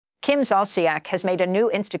Kim Zolciak has made a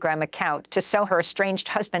new Instagram account to sell her estranged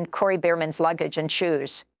husband Kroy Biermann's luggage and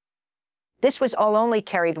shoes. This was all only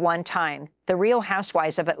carried one time, the Real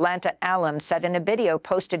Housewives of Atlanta alum said in a video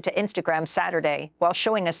posted to Instagram Saturday while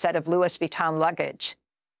showing a set of Louis Vuitton luggage.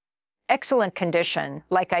 Excellent condition,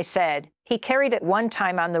 like I said. He carried it one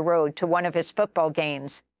time on the road to one of his football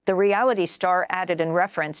games, the reality star added in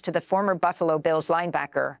reference to the former Buffalo Bills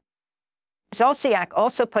linebacker. Zolciak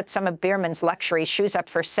also put some of Biermann's luxury shoes up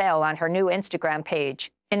for sale on her new Instagram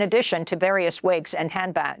page, in addition to various wigs and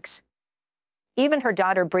handbags. Even her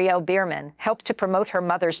daughter Biermann helped to promote her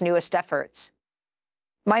mother's newest efforts.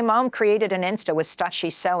 "My mom created an Insta with stuff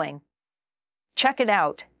she's selling. Check it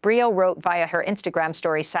out," Brio wrote via her Instagram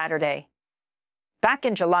story Saturday. Back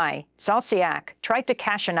in July, Zolciak tried to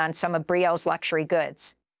cash in on some of Brio's luxury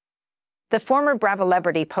goods. The former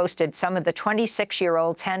Bravo-celebrity posted some of the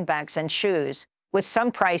 26-year-old's handbags and shoes, with some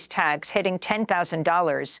price tags hitting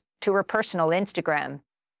 $10,000, to her personal Instagram.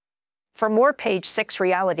 For more Page 6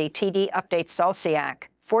 reality TV updates, Zolciak,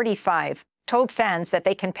 45, told fans that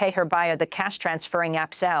they can pay her via the cash-transferring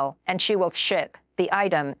app Zelle, and she will ship the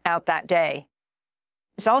item out that day.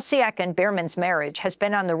 Zolciak and Biermann's marriage has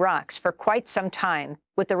been on the rocks for quite some time,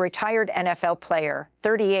 with the retired NFL player,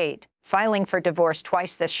 38, filing for divorce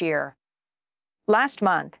twice this year. Last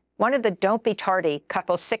month, one of the Don't Be Tardy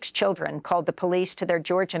couple's 6 children called the police to their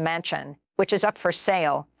Georgia mansion, which is up for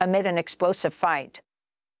sale, amid an explosive fight.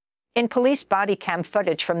 In police body cam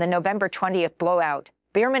footage from the November 20th blowout,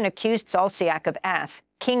 Biermann accused Zolciak of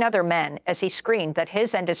king other men as he screamed that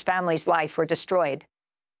his and his family's life were destroyed.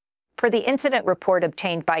 Per the incident report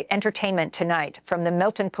obtained by Entertainment Tonight from the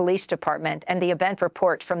Milton Police Department and the event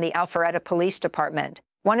report from the Alpharetta Police Department,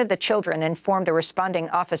 one of the children informed a responding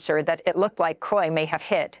officer that it looked like Kroy may have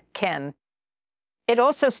hit Kim. It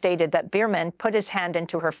also stated that Biermann put his hand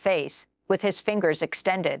into her face, with his fingers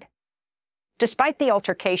extended. Despite the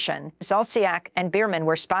altercation, Zolciak and Biermann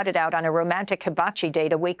were spotted out on a romantic hibachi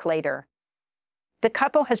date a week later. The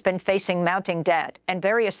couple has been facing mounting debt and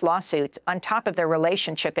various lawsuits on top of their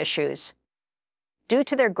relationship issues. Due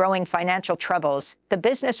to their growing financial troubles, the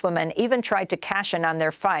businesswoman even tried to cash in on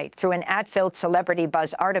their fight through an ad-filled Celebrity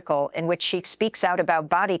Buzz article in which she speaks out about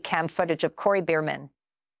body cam footage of Kroy Biermann.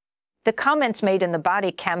 The comments made in the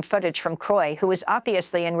body cam footage from Kroy, who is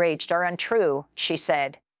obviously enraged, are untrue, she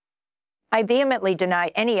said. "I vehemently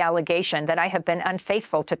deny any allegation that I have been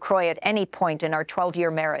unfaithful to Kroy at any point in our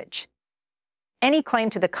 12-year marriage. Any claim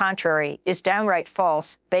to the contrary is downright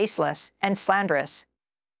false, baseless, and slanderous."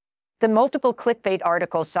 The multiple clickbait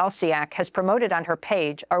articles Zolciak has promoted on her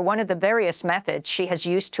page are one of the various methods she has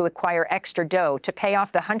used to acquire extra dough to pay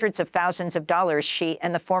off the hundreds of thousands of dollars she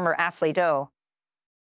and the former athlete owe.